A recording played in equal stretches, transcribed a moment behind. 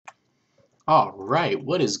Alright,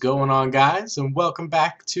 what is going on, guys? And welcome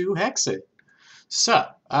back to Hexxit. So,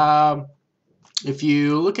 if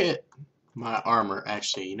you look at my armor,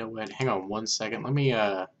 actually, you know what? Hang on one second. Let me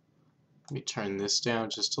turn this down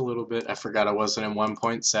just a little bit. I forgot I wasn't in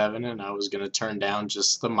 1.7 and I was gonna turn down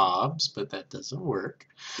just the mobs, but that doesn't work.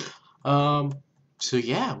 Um, so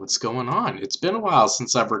yeah, what's going on? It's been a while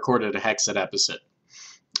since I've recorded a Hexxit episode.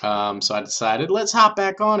 So I decided, let's hop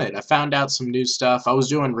back on it. I found out some new stuff. I was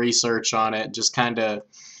doing research on it, just kind of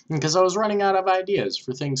because I was running out of ideas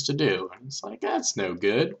for things to do. And it's like, that's no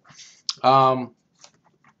good. Um,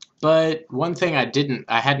 but one thing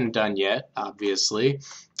I hadn't done yet, obviously,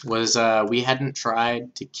 was we hadn't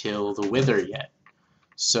tried to kill the Wither yet.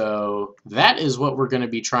 So that is what we're going to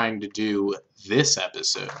be trying to do this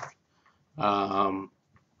episode. Um,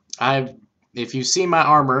 I've, if you see my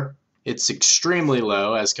armor, it's extremely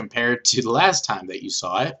low as compared to the last time that you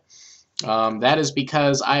saw it. That is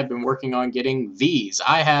because I have been working on getting these.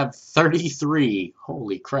 I have 33,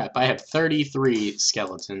 holy crap, I have 33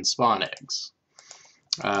 skeleton spawn eggs,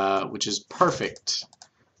 which is perfect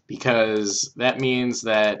because that means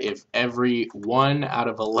that if every 1 out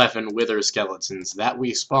of 11 wither skeletons that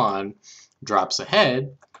we spawn drops a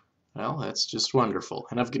head, well, that's just wonderful.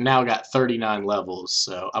 And I've now got 39 levels,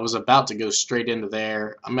 so I was about to go straight into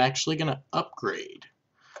there. I'm actually going to upgrade.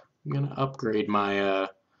 I'm going to upgrade my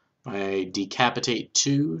Decapitate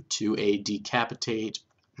 2 to a Decapitate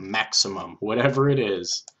Maximum, whatever it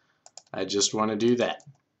is. I just want to do that.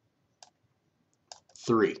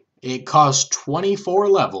 3. It costs 24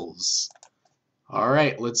 levels.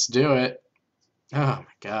 Alright, let's do it. Oh my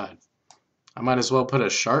god. I might as well put a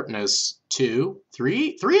sharpness 2.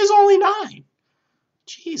 3? 3 is only 9.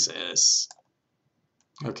 Jesus.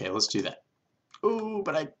 Okay, let's do that. Ooh,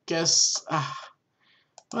 but I guess...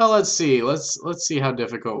 well, let's see. Let's see how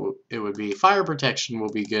difficult it would be. Fire protection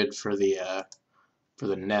will be good for the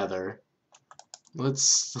nether.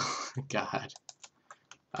 Let's... God.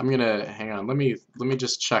 I'm gonna... Hang on. Let me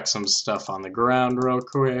just chuck some stuff on the ground real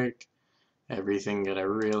quick. Everything that I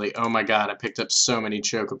really... Oh my god, I picked up so many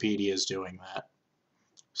Chocopedias doing that.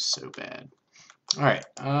 So bad. Alright,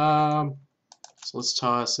 so let's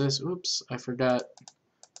toss this. Oops, I forgot.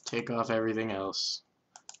 Take off everything else.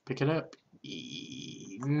 Pick it up.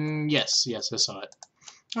 Yes, I saw it.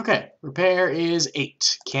 Okay, repair is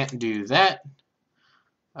 8. Can't do that.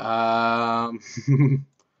 Cloud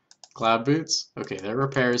boots. Okay, their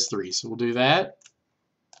repair is 3, so we'll do that.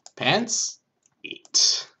 Pants,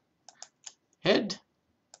 8. Head,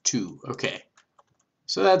 2. Okay,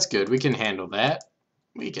 so that's good. We can handle that.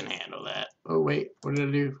 We can handle that. Oh, wait. What did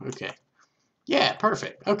I do? Okay. Yeah,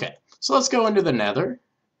 perfect. Okay. So let's go into the nether.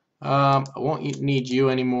 I won't need you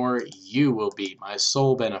anymore. You will be my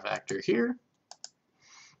sole benefactor here.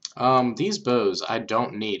 These bows I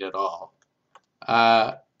don't need at all.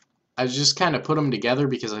 I just kind of put them together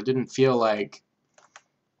because I didn't feel like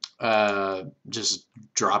just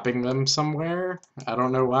dropping them somewhere. I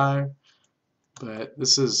don't know why. But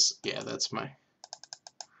this is, yeah, that's my...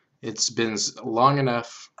 It's been long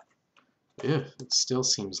enough. Ew, it still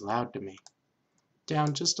seems loud to me.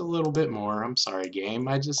 Down just a little bit more. I'm sorry, game.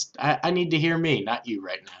 I need to hear me, not you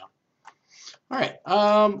right now. Alright,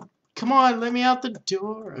 come on, let me out the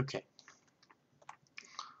door. Okay.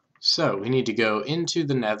 So, we need to go into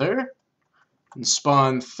the nether and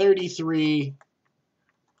spawn 33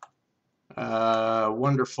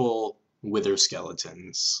 wonderful wither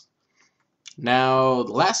skeletons. Now,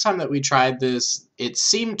 the last time that we tried this, it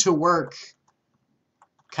seemed to work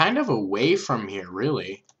kind of away from here,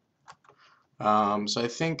 really. So I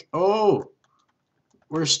think, oh,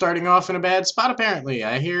 we're starting off in a bad spot, apparently.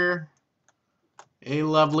 I hear a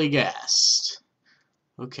lovely ghast.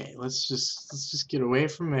 Okay, let's just get away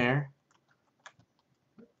from there.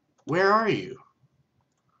 Where are you?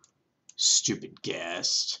 Stupid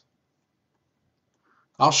ghast.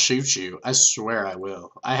 I'll shoot you. I swear I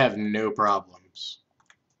will. I have no problems.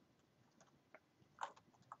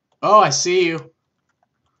 Oh, I see you.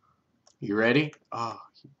 You ready? Oh,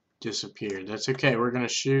 he disappeared. That's okay. We're going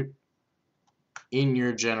to shoot in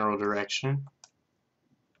your general direction.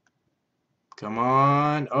 Come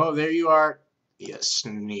on. Oh, there you are. Yes,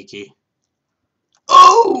 sneaky.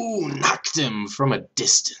 Oh, knocked him from a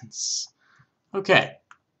distance. Okay.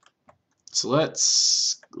 So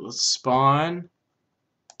let's spawn.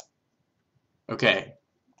 Okay.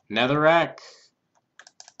 Netherrack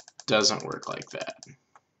doesn't work like that.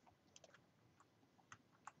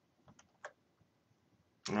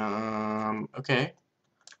 Okay.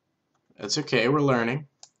 That's okay, we're learning.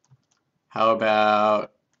 How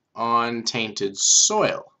about on tainted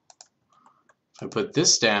soil? If I put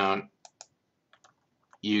this down,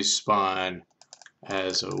 you spawn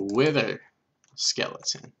as a wither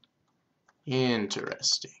skeleton.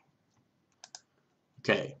 Interesting.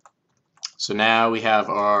 Okay, so now we have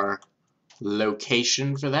our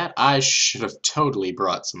location for that. I should have totally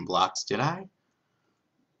brought some blocks, did I?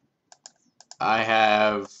 I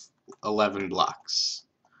have 11 blocks.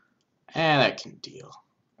 And that can deal.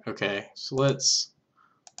 Okay, so let's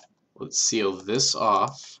seal this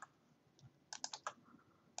off.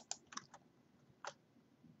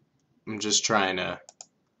 I'm just trying to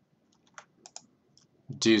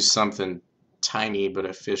do something tiny but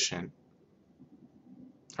efficient.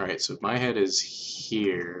 Alright, so if my head is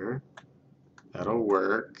here, that'll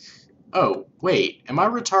work. Oh, wait, am I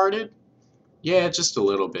retarded? Yeah, just a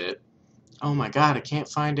little bit. Oh my god, I can't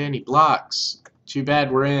find any blocks. Too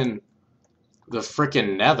bad we're in the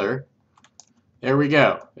frickin' nether. There we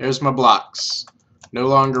go. There's my blocks. No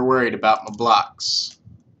longer worried about my blocks.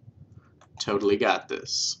 Totally got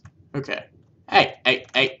this. Okay.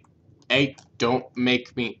 Hey, don't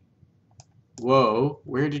make me... Whoa,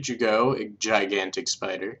 where did you go, a gigantic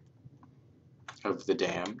spider of the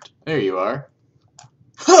damned? There you are.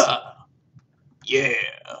 Huh! Yeah!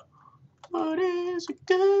 What is it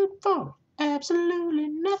good for? Absolutely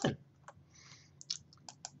nothing.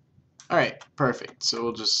 Alright, perfect. So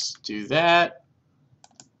we'll just do that.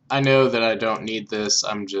 I know that I don't need this.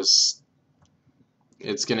 I'm just...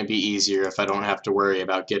 It's going to be easier if I don't have to worry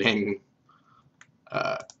about getting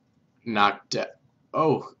knocked out.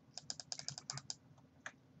 Oh!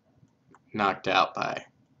 Knocked out by...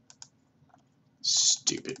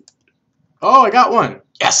 Stupid. Oh, I got one!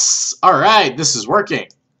 Yes! Alright, this is working.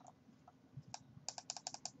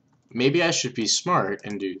 Maybe I should be smart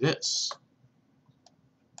and do this.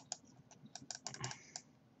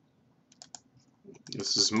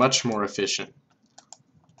 This is much more efficient.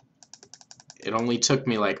 It only took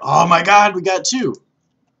me like, oh my god, we got two!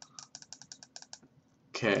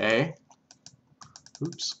 Okay.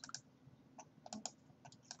 Oops.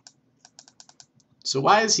 So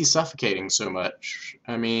why is he suffocating so much?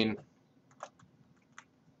 I mean...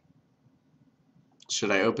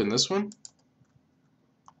 Should I open this one?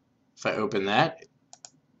 If I open that...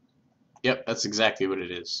 Yep, that's exactly what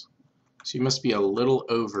it is. So you must be a little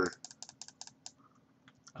over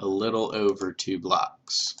 2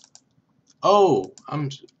 blocks. Oh,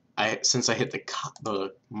 since I hit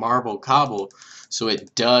the marble cobble, so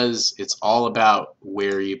it's all about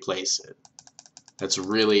where you place it.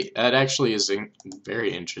 That actually is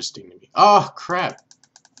very interesting to me. Oh, crap.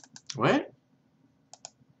 What?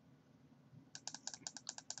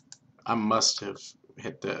 I must have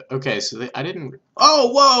hit the... Okay, so I didn't...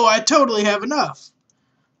 Oh, whoa, I totally have enough.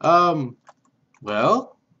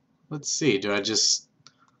 Well, let's see. Do I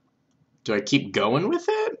keep going with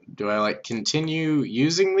it? Do I like continue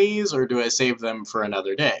using these, or do I save them for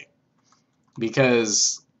another day?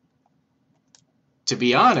 Because to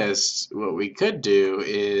be honest, what we could do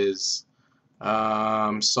is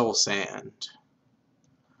soul sand.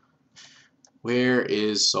 Where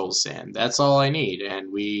is soul sand? That's all I need,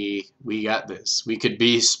 and we got this. We could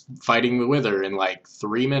be fighting the wither in like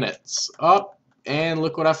 3 minutes. Oh, and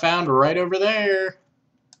look what I found right over there.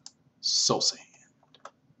 Soul sand.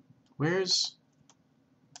 Where's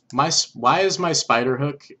why is my spider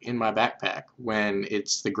hook in my backpack when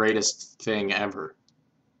it's the greatest thing ever?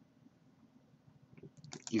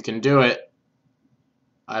 You can do it.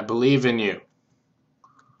 I believe in you.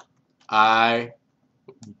 I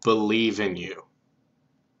believe in you.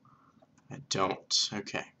 I don't.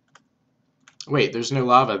 Okay. Wait, there's no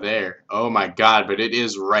lava there. Oh my god, but it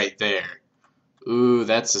is right there. Ooh,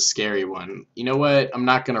 that's a scary one. You know what? I'm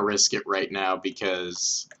not gonna risk it right now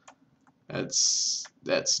because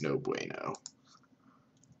that's no bueno.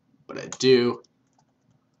 But I do.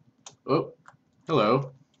 Oh,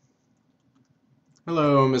 hello.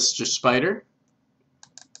 Hello, Mr. Spider.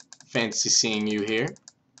 Fancy seeing you here.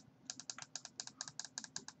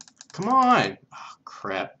 Come on! Oh,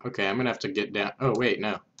 crap. Okay, I'm gonna have to get down. Oh, wait,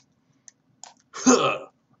 no. Huh!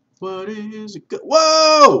 What is it?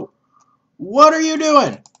 Whoa! What are you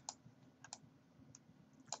doing?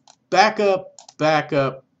 Back up, back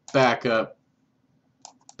up, back up.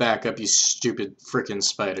 Back up, you stupid frickin'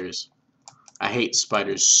 spiders. I hate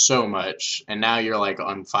spiders so much, and now you're like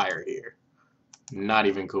on fire here. Not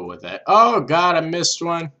even cool with that. Oh god, I missed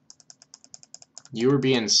one. You were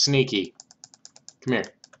being sneaky. Come here.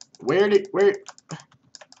 Where?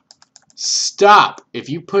 Stop! If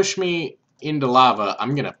you push me into lava,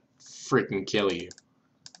 I'm gonna freaking kill you.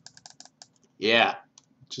 Yeah,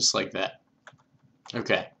 just like that.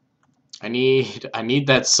 Okay. I need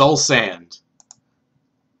that soul sand.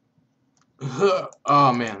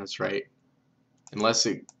 Oh man, that's right. Unless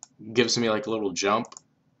it gives me like a little jump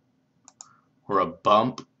or a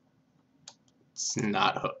bump. It's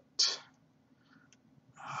not hooked.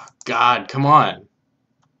 Oh, God, come on.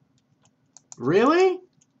 Really?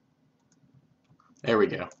 There we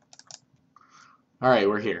go. Alright,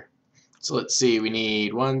 we're here. So let's see, we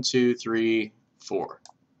need 1, 2, 3, 4.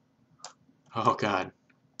 Oh God.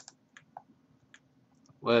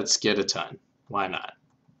 Let's get a ton. Why not?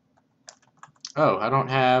 Oh, I don't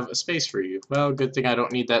have a space for you. Well, good thing I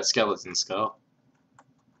don't need that skeleton skull.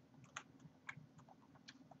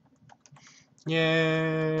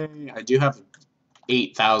 Yay! I do have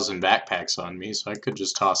 8,000 backpacks on me, so I could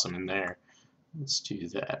just toss them in there. Let's do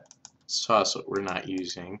that. Let's toss what we're not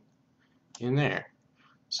using in there.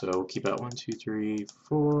 So we'll keep out 1, 2, 3,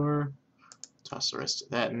 4. Toss the rest of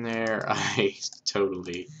that in there. I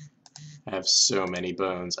totally have so many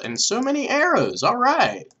bones and so many arrows. All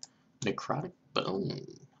right, necrotic bone.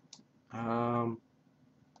 Oh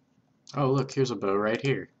look, here's a bow right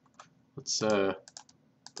here. Let's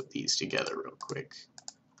put these together real quick.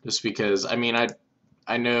 Just because, I mean,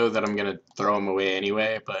 I know that I'm gonna throw them away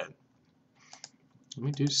anyway, but let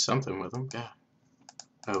me do something with them. God.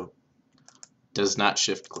 Oh, does not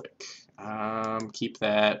shift click. Keep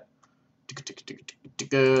that.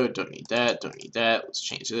 Don't need that, don't need that. Let's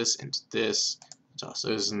change this into this. Toss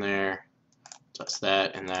those in there. Toss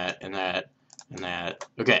that and that and that and that.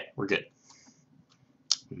 Okay, we're good.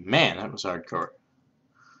 Man, that was hardcore.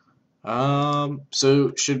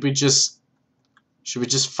 So should we just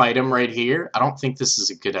fight him right here? I don't think this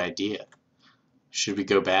is a good idea. Should we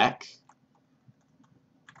go back?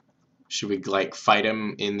 Should we like fight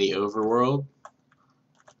him in the overworld?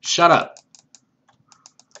 Shut up.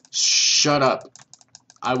 Shut up.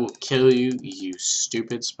 I will kill you, you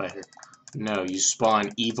stupid spider. No, you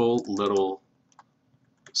spawn evil little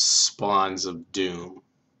spawns of doom.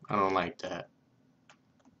 I don't like that.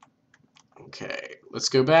 Okay, let's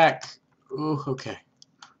go back. Ooh, okay.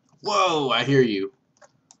 Whoa, I hear you.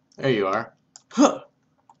 There you are. Huh.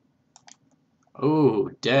 Oh,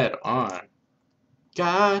 dead on.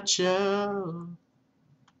 Gotcha.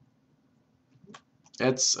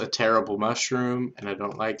 That's a terrible mushroom, and I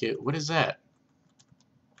don't like it. What is that?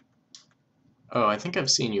 Oh, I think I've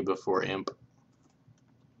seen you before, imp.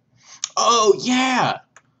 Oh, yeah!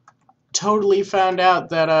 Totally found out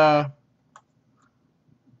that,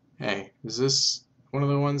 hey, is this one of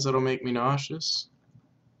the ones that'll make me nauseous?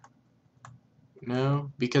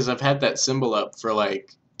 No? Because I've had that symbol up for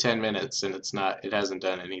like 10 minutes, and it hasn't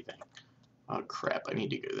done anything. Oh, crap, I need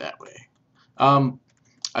to go that way.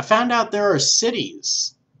 I found out there are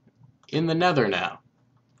cities in the Nether now,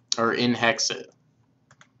 or in Hexxit.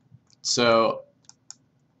 So,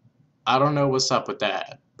 I don't know what's up with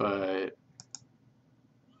that, but...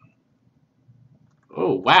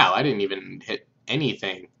 Oh, wow, I didn't even hit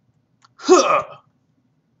anything. Huh!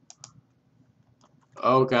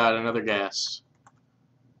 Oh god, another gas.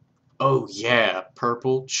 Oh yeah,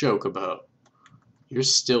 purple chocobo. You're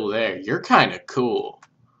still there. You're kinda cool.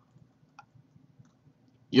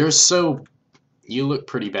 You look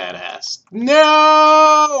pretty badass.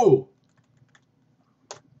 No!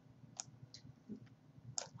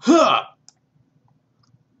 Huh!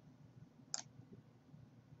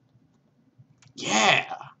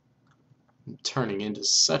 Yeah! I'm turning into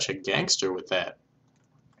such a gangster with that.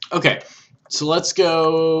 Okay, so let's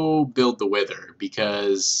go build the Wither,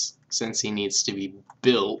 because since he needs to be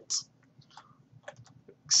built,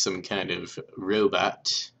 some kind of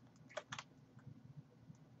robot.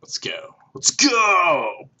 Let's go. Let's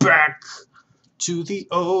go! Back to the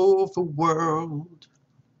overworld.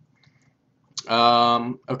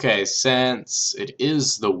 Okay, since it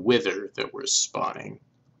is the Wither that we're spawning,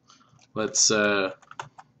 let's go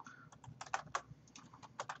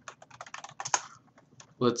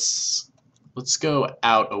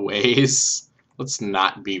out a ways. Let's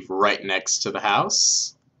not be right next to the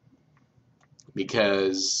house,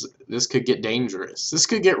 because this could get dangerous. This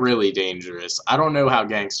could get really dangerous. I don't know how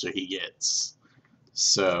gangster he gets,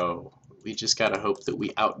 so we just gotta hope that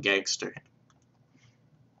we out-gangster him.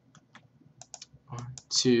 1,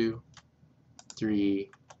 2,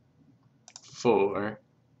 3, 4,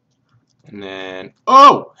 and then...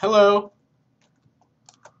 Oh! Hello!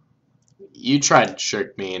 You tried to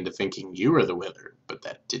trick me into thinking you were the Wither, but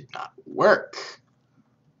that did not work.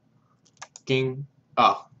 Ging.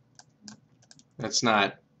 Oh. That's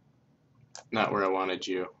not where I wanted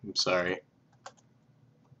you. I'm sorry.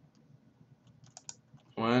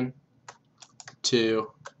 1,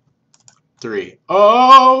 2, 3.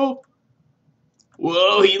 Oh!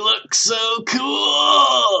 Whoa, he looks so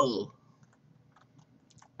cool!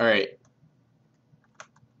 Alright.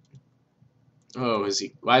 Oh, is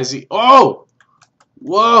he? Why is he? Oh!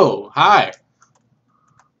 Whoa! Hi.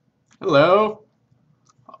 Hello.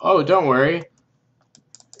 Oh, don't worry.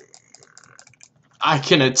 I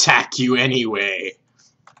can attack you anyway.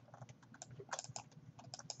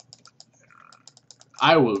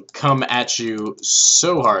 I will come at you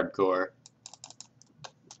so hardcore.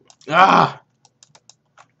 Ah!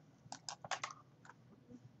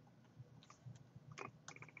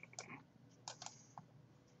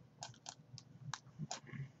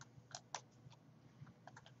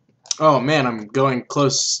 Oh man, I'm going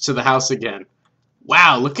close to the house again.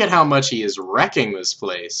 Wow, look at how much he is wrecking this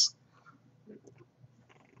place.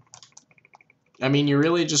 I mean, you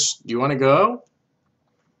really just, you want to go?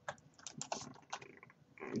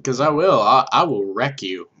 Because I will. I will wreck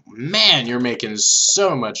you. Man, you're making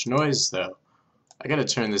so much noise, though. I gotta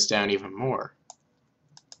turn this down even more.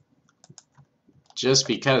 Just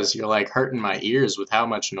because you're, like, hurting my ears with how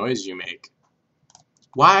much noise you make.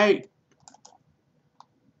 Why?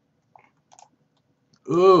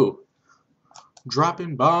 Ooh.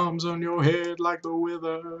 Dropping bombs on your head like the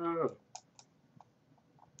wither.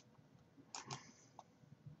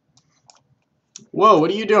 Whoa, what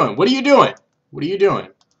are you doing? What are you doing? What are you doing?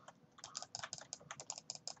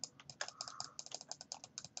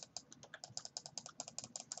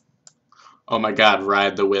 Oh my god,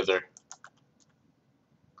 ride the wither.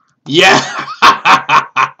 Yeah!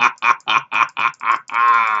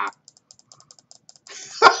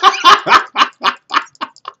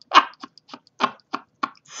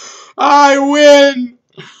 I win!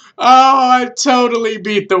 Oh, I totally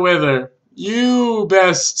beat the wither. You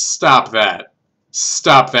best stop that.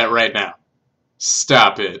 Stop that right now.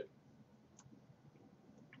 Stop it.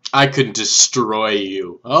 I could destroy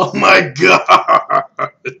you. Oh my god!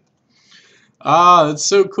 Ah, that's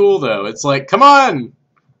so cool though. It's like, come on!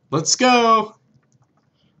 Let's go!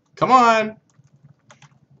 Come on!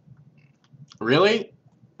 Really?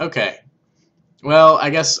 Okay. Well, I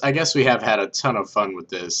guess we have had a ton of fun with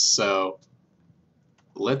this, so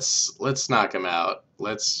let's knock him out.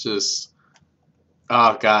 Let's just,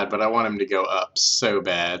 oh god, but I want him to go up so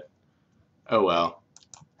bad. Oh well.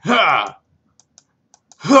 Ha!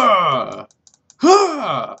 Ha!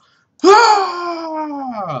 Ha!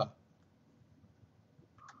 Ha!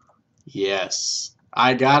 Yes.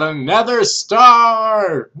 I got another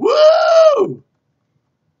star! Woo!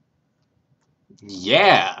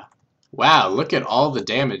 Yeah. Wow, look at all the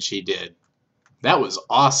damage he did. That was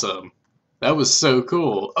awesome. That was so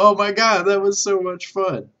cool. Oh my god, that was so much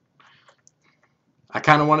fun. I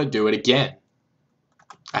kind of want to do it again.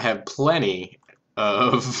 I have plenty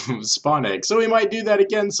of spawn eggs, so we might do that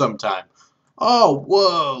again sometime. Oh,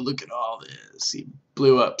 whoa, look at all this. He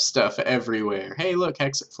blew up stuff everywhere. Hey, look,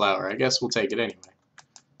 Hexxit flower. I guess we'll take it anyway.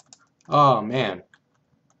 Oh, man.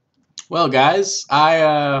 Well, guys,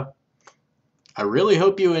 I really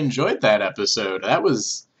hope you enjoyed that episode. That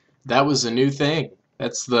was a new thing.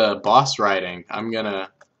 That's the boss riding. I'm gonna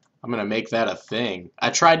make that a thing. I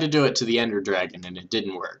tried to do it to the Ender Dragon and it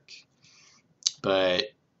didn't work. But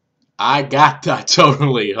I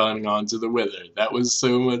totally hung on to the Wither. That was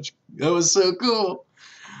so cool.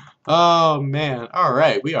 Oh man.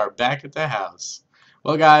 Alright, we are back at the house.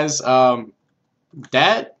 Well guys,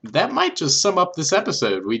 that might just sum up this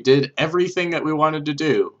episode. We did everything that we wanted to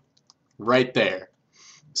do right there.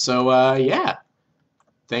 So yeah.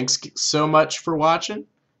 Thanks so much for watching.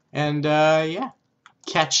 And yeah.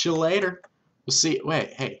 Catch you later. We'll see.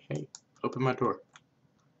 Wait, hey, open my door.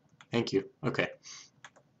 Thank you. Okay.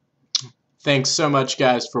 Thanks so much,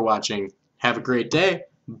 guys, for watching. Have a great day.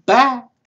 Bye.